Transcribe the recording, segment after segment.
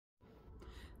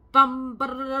Bum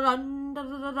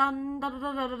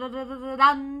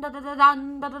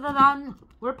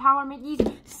Word power made easy.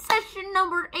 Session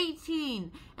number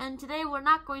 18. And today we're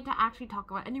not going to actually talk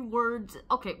about any words.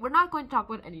 Okay, we're not going to talk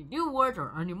about any new words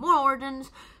or any more origins.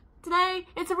 Today,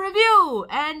 it's a review,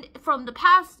 and from the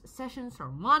past sessions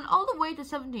from 1 all the way to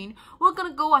 17, we're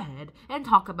gonna go ahead and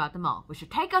talk about them all, which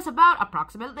should take us about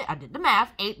approximately, I did the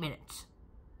math, 8 minutes.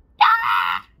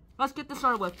 Ah! Let's get this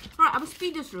started with. Alright, I'm gonna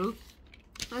speed this through.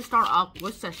 Let's start off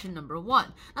with session number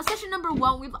 1. Now, session number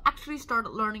 1, we've actually started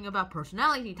learning about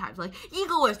personality types like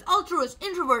egoist, altruist,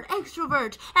 introvert,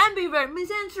 extrovert, ambivert,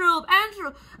 misanthrope,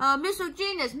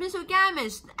 misogynist,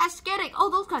 misogamist, ascetic,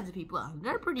 all those kinds of people.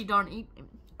 They're pretty darn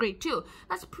great too.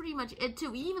 That's pretty much it too.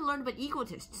 We even learned about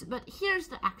egotists, but here's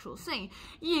the actual thing.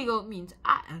 Ego means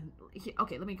I.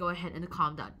 Okay, let me go ahead and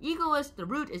calm down. Egoist, the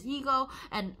root is ego,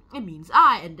 and it means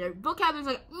I, and their vocabulary is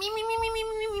like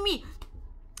me.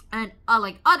 And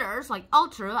like others, like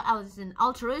ultra, as in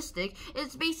altruistic,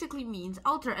 it basically means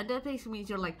alter, and that basically means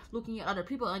you're like looking at other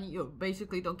people and you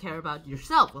basically don't care about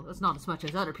yourself. Well, that's not as much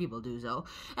as other people do, though.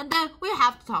 And then we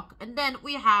have to talk, and then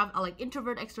we have like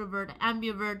introvert, extrovert,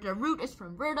 ambivert. The root is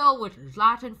from verto, which is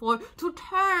Latin for to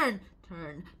turn,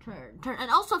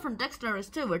 and also from dexterous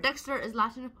too, where dexter is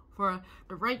Latin for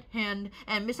the right hand,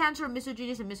 and misanthrope,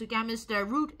 misogynist, and misogamist. Their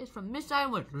root is from misogyny,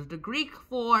 which is the Greek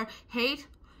for hate.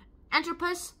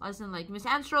 Anthropos, as in like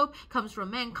misanthrope, comes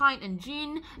from mankind, and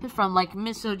gene from like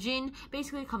misogyne,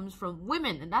 basically comes from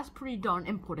women, and that's pretty darn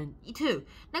important too.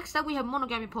 Next up, we have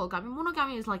monogamy, polygamy.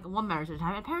 Monogamy is like one marriage at a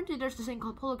time. Apparently, there's this thing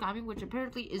called polygamy, which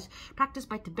apparently is practiced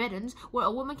by Tibetans, where a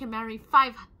woman can marry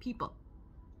 5 people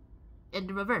in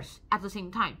the reverse at the same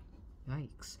time.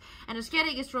 Yikes. And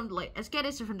ascetic is from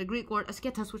the Greek word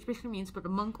ascetos, which basically means for the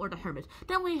monk or the hermit.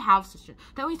 Then we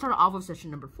start off with session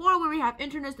number 4, where we have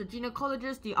internist, the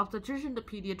gynecologist, the obstetrician, the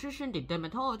pediatrician, the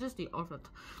dermatologist, the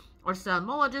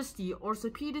ophthalmologist, the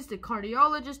orthopedist, the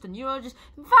cardiologist, the neurologist.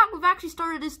 In fact, we've actually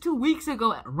started this 2 weeks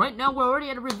ago, and right now we're already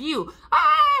at a review.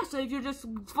 So if you just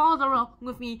followed along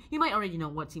with me, you might already know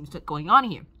what seems to be going on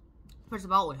here. First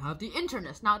of all, we have the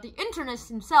internist. Now, the internist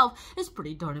himself is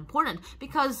pretty darn important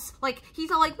because, like,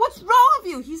 he's all like, what's wrong with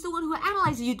you? He's the one who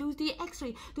analyzes you, do the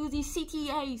x-ray, do the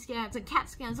CTA scans and CAT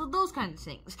scans, so those kinds of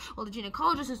things. Well, the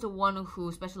gynecologist is the one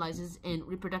who specializes in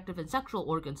reproductive and sexual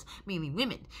organs, mainly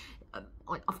women.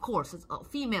 Like, of course, it's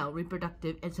female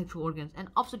reproductive and sexual organs. And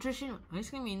obstetrician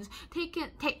basically means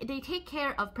they take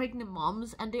care of pregnant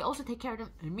moms, and they also take care of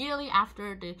them immediately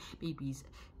after the baby's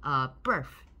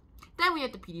birth. Then we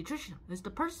have the pediatrician. This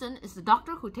is the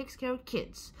doctor who takes care of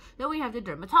kids. Then we have the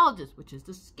dermatologist, which is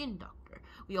the skin doctor.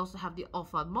 We also have the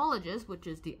ophthalmologist, which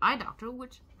is the eye doctor,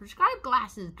 which prescribe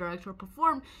glasses, direct, or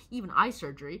perform even eye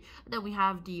surgery. Then we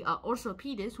have the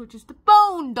orthopedist, which is the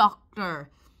bone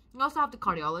doctor. We also have the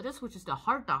cardiologist, which is the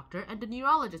heart doctor, and the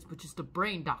neurologist, which is the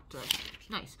brain doctor.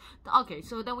 Nice. Okay,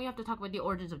 so then we have to talk about the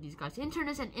origins of these guys.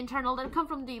 Internist and internal, that come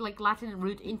from the like Latin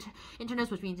root internus,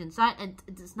 which means inside, and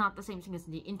it's not the same thing as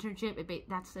the internship.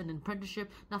 That's an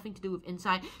apprenticeship, nothing to do with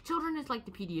inside. Children is like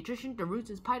the pediatrician. The roots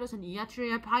is paidos and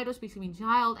iatria. Paidos basically means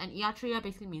child, and iatria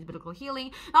basically means medical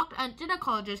healing. Doctor and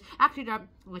gynecologists actually are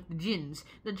like the gyns.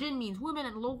 The gyn means women,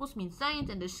 and logos means science,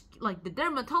 and the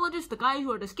dermatologist, the guys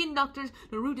who are the skin doctors.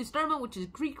 The root is derma, which is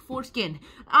Greek for skin.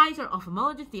 Eyes are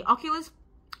ophthalmologist. The oculus,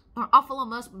 or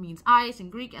ophthalmos, means eyes in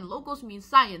Greek, and logos means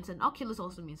science, and oculus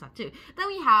also means that too. Then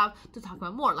we have to talk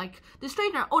about more, like the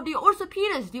straightener, or the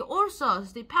orthopedist, the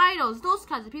orthos, the paidos, those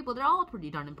kinds of people. They're all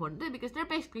pretty darn important too, because they're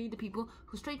basically the people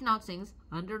who straighten out things,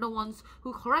 and they're the ones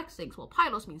who correct things. Well,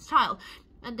 paidos means child.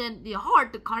 And then the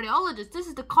heart, the cardiologist, this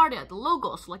is the cardia, the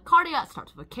logos. Like cardia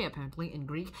starts with a K apparently in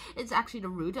Greek. It's actually the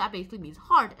root, that basically means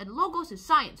heart, and logos is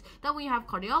science. Then we have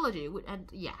cardiology, and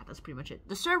yeah, that's pretty much it.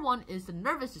 The third one is the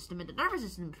nervous system, and the nervous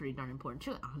system is pretty darn important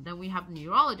too. Then we have the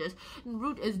neurologist, and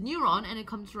root is neuron, and it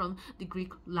comes from the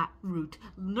Greek root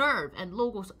nerve, and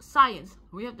logos science.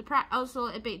 We have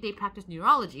they practice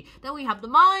neurology. Then we have the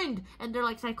mind, and they're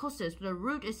like psychosis. The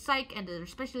root is psych, and the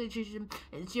specialization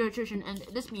is geriatrician, and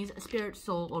this means spirit,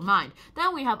 soul, or mind.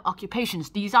 Then we have occupations.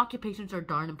 These occupations are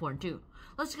darn important too.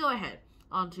 Let's go ahead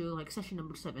on to like session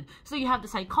number 7. So you have the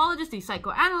psychologist, the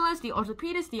psychoanalyst, the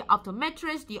orthopedist, the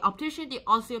optometrist, the optician, the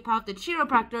osteopath, the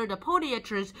chiropractor, the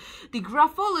podiatrist, the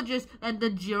graphologist, and the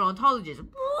gerontologist.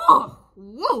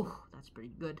 Whoa, that's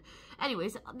pretty good.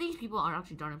 Anyways, these people are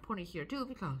actually darn important here too,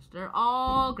 because they're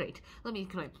all great. Let me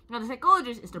explain. Now, the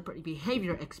psychologist is the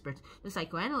behavior expert. The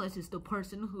psychoanalyst is the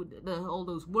person who all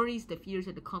those worries, the fears,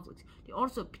 and the conflicts. The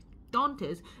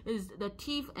orthodontist is the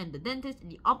teeth, and the dentist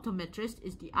and the optometrist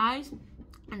is the eyes.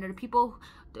 And there are people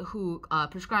who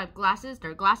prescribe glasses.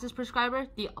 They're glasses prescriber,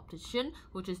 the optician,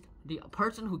 which is the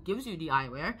person who gives you the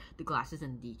eyewear, the glasses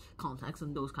and the contacts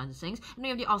and those kinds of things. And we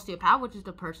have the osteopath, which is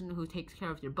the person who takes care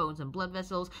of your bones and blood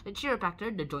vessels, the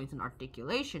chiropractor, the joints and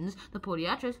articulations, the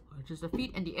podiatrist, which is the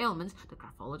feet and the ailments, the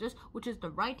graphologist, which is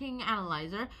the writing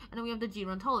analyzer, and then we have the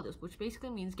gerontologist, which basically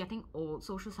means getting old,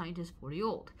 social scientists for the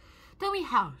old. Then we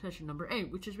have session number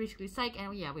 8, which is basically psych,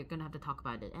 and yeah, we're gonna have to talk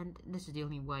about it. And this is the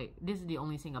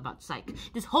only thing about psych.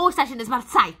 This whole session is about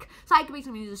psych. Psych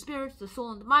basically means the spirits, the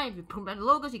soul, and the mind. If you combine the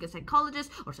logos, you get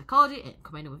psychologist or psychology, and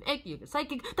combine it with ick, you get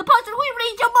psychic. The person who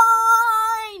reads your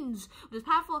minds. This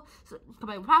powerful,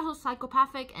 combined with powerful,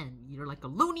 psychopathic, and you're like a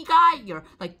loony guy. You're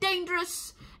like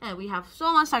dangerous. And we have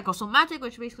soma, psychosomatic,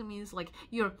 which basically means like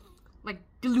you're like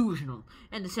delusional.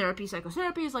 And the therapy,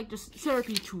 psychotherapy, is like just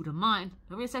therapy to the mind.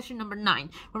 Then we have session number 9.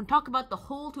 We're gonna talk about the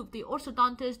whole tooth, the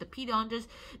orthodontist, the pedodontist,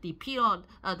 the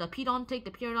pedontic,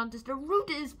 the periodontist. The root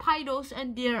is paidos,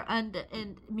 and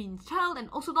means child,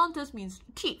 and orthodontist means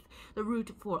teeth. The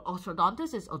root for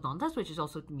orthodontist is odontus, which is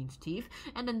also means teeth.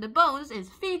 And then the bones is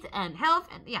feet and health,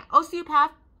 and yeah,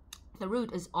 osteopath. The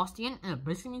root is osteon, and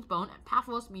basically means bone, and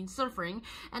pathos means suffering.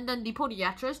 And then the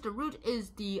podiatrist, the root is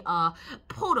the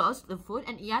podos, the foot,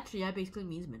 and iatria basically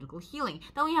means medical healing.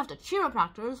 Then we have the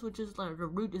chiropractors, which is like the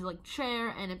root is like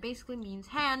chair, and it basically means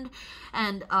hand.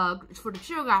 And for the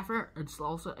chirographer, it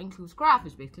also includes graph,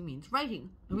 which basically means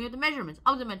writing. Then we have the measurements,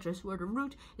 optometrist, where the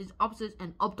root is opposite,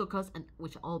 and opticus, and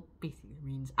which all basically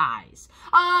means eyes.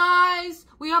 Eyes!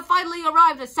 We have finally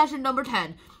arrived at session number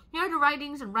 10. Here are the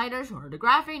writings and writers, or the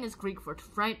graphing is Greek for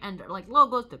write, and like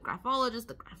logos, the graphologist,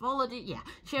 the graphology, yeah,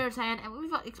 chair's hand, and we've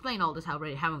explained all this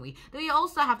already, haven't we? Then we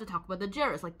also have to talk about the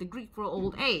gerus, like the Greek for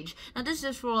old age. Now this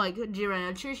is for like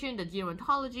geronutrition, the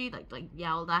gerontology, like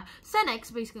yeah, all that.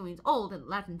 Senex basically means old in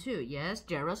Latin too, yes,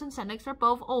 gerus and senex are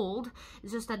both old.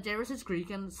 It's just that gerus is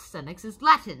Greek and senex is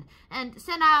Latin. And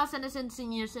senile, senescent,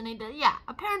 senior, senate, yeah,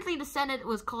 apparently the senate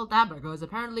was called that because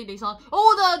apparently they saw,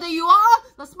 oh, the you are,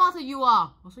 the smarter you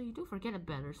are. Also, you do forget it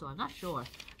better, so I'm not sure.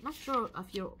 I'm not sure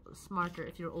if you're smarter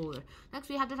if you're older. Next,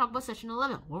 we have to talk about session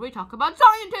 11, where we talk about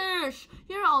scientists.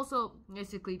 Here are also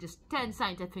basically just 10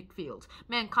 scientific fields.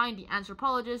 Mankind, the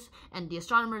anthropologist, and the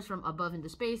astronomers from above into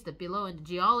space, the below and the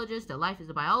geologist, the life is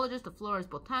the biologist, the flora is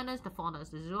botanist, the fauna is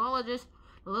the zoologist,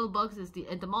 the little bugs is the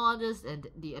entomologist, and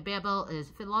the babel is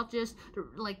philologist.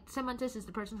 Like semantist is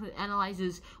the person who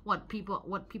analyzes what people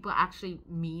actually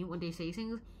mean when they say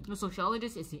things. The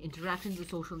sociologist is the interactions, the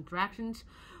social interactions.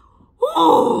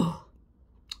 Ooh!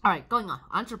 Alright, going on.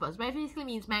 Anthropos basically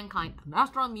means mankind.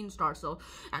 Astronomy means star, so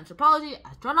anthropology,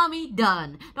 astronomy,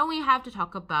 done. Then we have to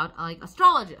talk about like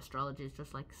astrology. Astrology is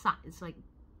just like science, it's like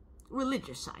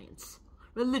religious science.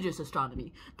 Religious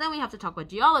astronomy. Then we have to talk about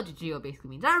geology. Geo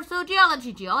basically means earth, so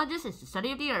geology. Geologist is the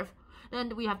study of the earth.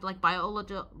 Then we have like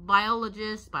biology,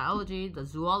 the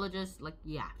zoologist, like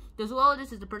yeah. The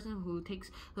zoologist is the person who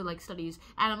studies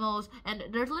animals, and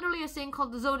there's literally a thing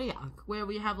called the zodiac, where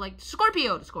we have like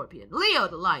Scorpio, the scorpion, Leo,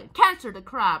 the lion, Cancer, the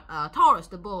crab, Taurus,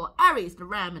 the bull, Aries, the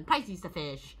ram, and Pisces, the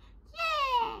fish.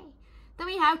 Yay! Then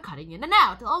we have cutting in and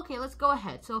out. Okay, let's go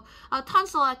ahead. So,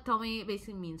 tonsillectomy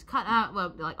basically means cut out.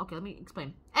 Well, like, okay, let me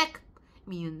explain. Ek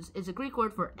is a Greek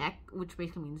word for ek, which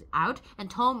basically means out, and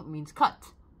tom means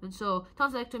cut. And so,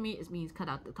 tonsillectomy means cut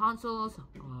out the tonsils.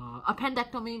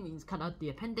 Appendectomy means cut out the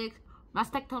appendix.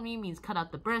 Mastectomy means cut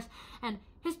out the breast. And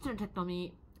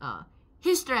hysterectomy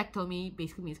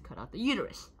basically means cut out the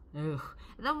uterus. Ugh.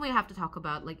 And then we have to talk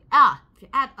about like if you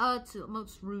add to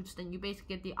most roots, then you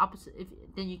basically get the opposite.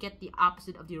 Then you get the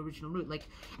opposite of the original root. Like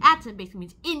atom basically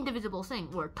means indivisible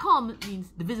thing, where tom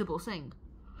means divisible thing,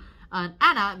 and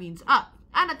ana means up.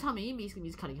 Anatomy basically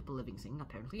means cutting up a living thing,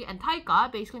 apparently, and taika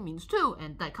basically means two,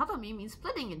 and dichotomy means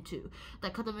splitting in two.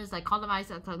 Dichotomy is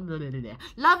dichotomized.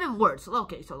 Love and words.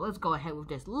 Okay, so let's go ahead with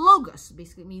this. Logos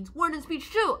basically means word and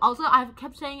speech too. Also, I've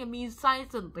kept saying it means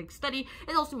science and like study.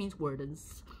 It also means word and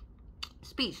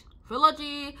speech.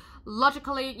 Philology,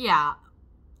 logically, yeah,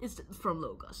 it's from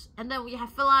logos. And then we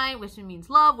have philine, which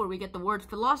means love, where we get the word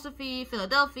philosophy.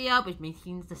 Philadelphia, which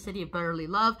means the city of brotherly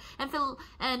love. And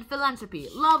philanthropy,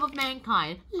 love of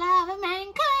mankind. Love of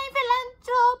mankind,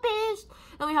 philanthropist.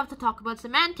 Then we have to talk about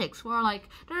semantics, where like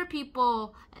there are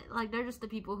people, like they're just the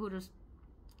people who just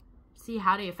see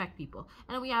how they affect people.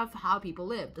 And then we have how people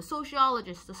live. The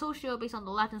sociologist, the socio based on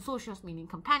the Latin socios meaning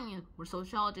companion, or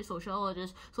sociologist,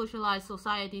 socialized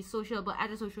society, sociable,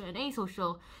 antisocial, and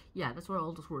asocial. Yeah, that's where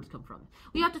all those words come from.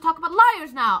 We have to talk about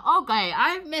liars now. Okay,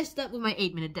 I've messed up with my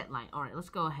 8-minute deadline. Alright, let's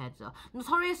go ahead. So,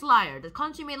 notorious liar, the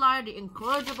consummate liar, the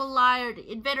incorrigible liar,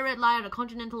 the inveterate liar, the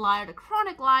continental liar, the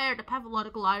chronic liar, the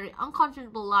pathological liar, the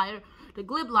unconscionable liar, the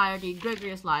glib liar, the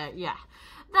egregious liar. Yeah.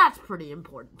 That's pretty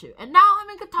important too. And now I'm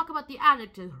going to talk about the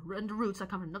adjective and the roots that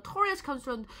come from. Notorious comes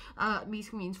from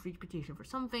means reputation for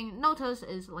something. Notus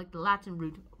is like the Latin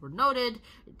root for noted.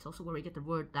 It's also where we get the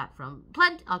word that from.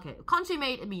 Okay,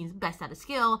 consummate, it means best at a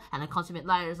skill, and a consummate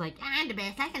liar is like, I'm the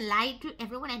best, I can lie to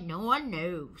everyone and no one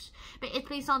knows. But it's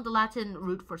based on the Latin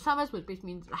root for summus, which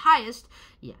basically means the highest.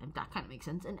 Yeah, that kind of makes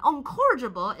sense. And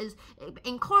incorrigible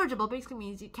basically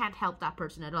means you can't help that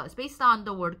person at all. It's based on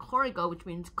the word corrigo, which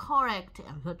means correct.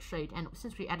 That's straight, and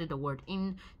since we added the word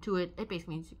into it, it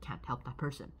basically means you can't help that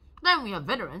person. Then we have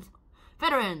veterans,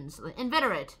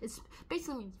 inveterate. It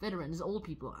basically means veterans, old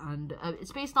people, and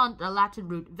it's based on the Latin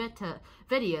root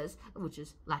vetius, which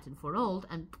is Latin for old,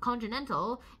 and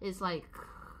congenital is like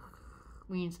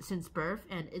means since birth,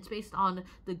 and it's based on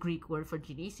the Greek word for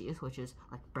genesis, which is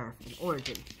like birth and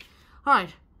origin. All right,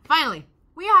 finally,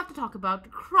 we have to talk about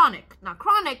chronic. Now,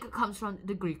 chronic comes from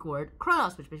the Greek word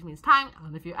chronos, which basically means time.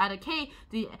 And if you add a K,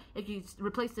 if you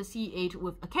replace the CH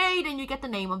with a K, then you get the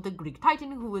name of the Greek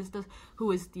Titan, who is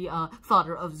the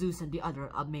father of Zeus and the other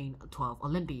main 12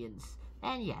 Olympians.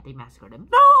 And yeah, they massacred him.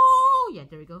 No! Yeah,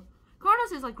 there we go.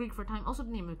 Chronos is like Greek for time, also the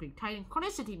name of Greek Titan.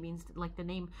 Chronicity means like the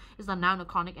name is the noun of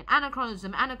chronic, and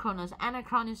anachronism, anachronos,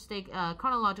 anachronistic,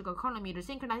 chronological, chronometer,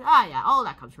 synchronized. Ah, yeah, all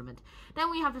that comes from it.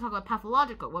 Then we have to talk about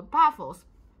pathological. What pathos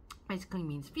basically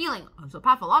means feeling. So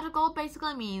pathological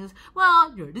basically means,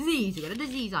 well, you're a disease. You got a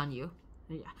disease on you.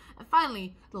 Yeah. And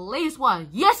finally, the latest one,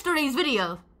 yesterday's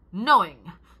video, knowing.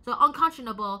 So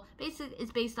unconscionable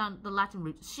is based on the Latin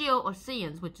root scio or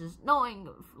science, which is knowing,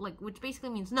 which basically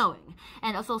means knowing.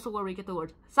 And it's also where we get the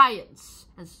word science,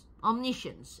 and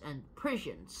omniscience, and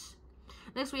prescience.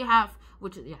 Next we have,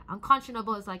 which is,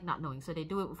 unconscionable is like not knowing. So they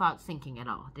do it without thinking at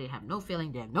all. They have no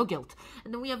feeling, they have no guilt.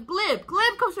 And then we have glib.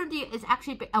 Glib comes from is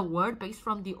actually a word based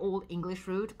from the Old English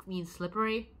root, means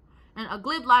slippery. And a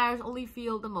glib liars only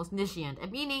feel the most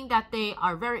niscient, meaning that they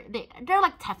are they're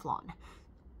like Teflon.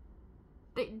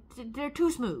 They're too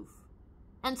smooth.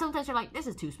 And sometimes you're like, this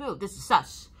is too smooth, this is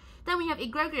sus. Then we have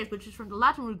egregious, which is from the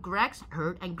Latin root grex,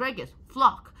 herd, and gregis,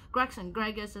 flock. Grex and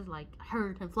gregis is like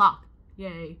herd and flock.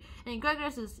 Yay. And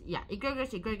egregious is,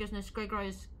 egregious, egregiousness,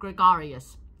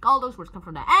 gregarious. All those words come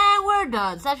from that. And we're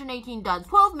done. Session 18 done.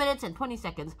 12 minutes and 20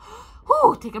 seconds.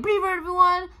 Whew, take a breather,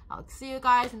 everyone. I'll see you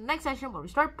guys in the next session where we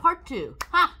start part 2.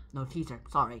 Ha! No teaser.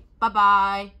 Sorry.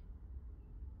 Bye-bye.